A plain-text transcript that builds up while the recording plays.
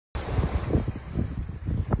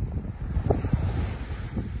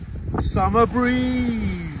Summer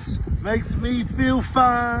breeze makes me feel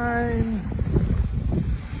fine.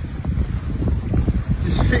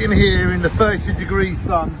 Just sitting here in the 30-degree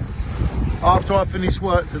sun after I finish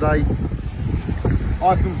work today.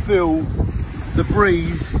 I can feel the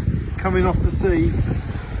breeze coming off the sea,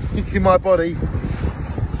 hitting my body.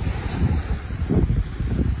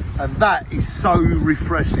 And that is so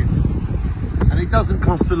refreshing. And it doesn't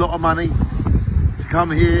cost a lot of money to come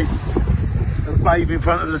here and bathe in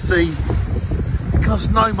front of the sea. It costs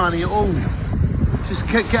no money at all. Just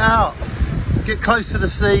get out, get close to the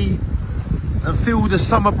sea and feel the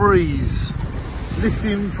summer breeze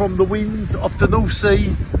lifting from the winds off the North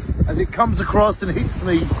Sea as it comes across and hits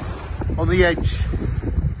me on the edge.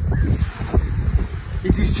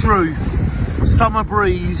 It is true, summer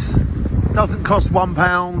breeze doesn't cost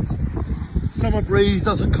 £1. Summer breeze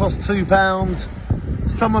doesn't cost £2.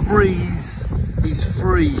 Summer breeze is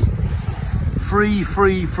free. Free,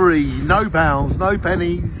 free, free. No pounds, no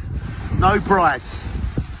pennies, no price.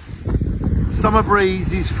 Summer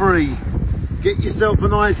breeze is free. Get yourself a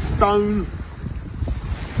nice stone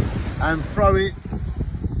and throw it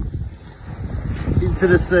into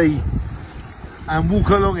the sea and walk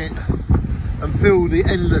along it and feel the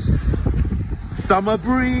endless summer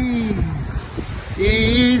breeze.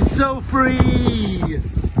 It's so free.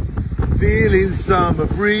 Feeling summer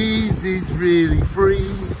breeze is really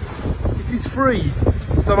free. This is free,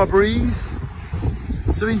 summer breeze.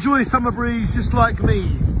 So enjoy summer breeze just like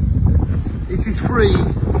me. It is free.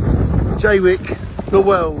 Jaywick, the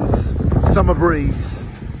Wells, summer breeze.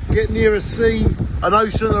 Get near a sea, an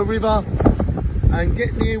ocean, a river, and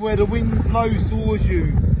get near where the wind blows towards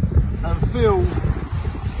you and feel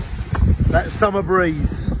that summer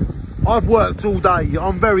breeze. I've worked all day,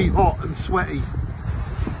 I'm very hot and sweaty.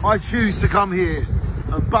 I choose to come here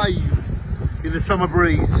and bathe in the summer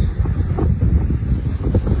breeze.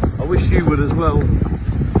 I wish you would as well.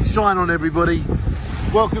 Shine on everybody.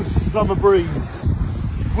 Welcome to Summer Breeze,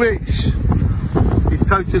 which is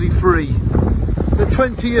totally free. The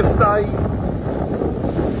 20th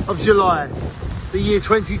day of July, the year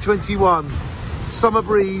 2021. Summer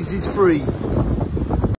Breeze is free.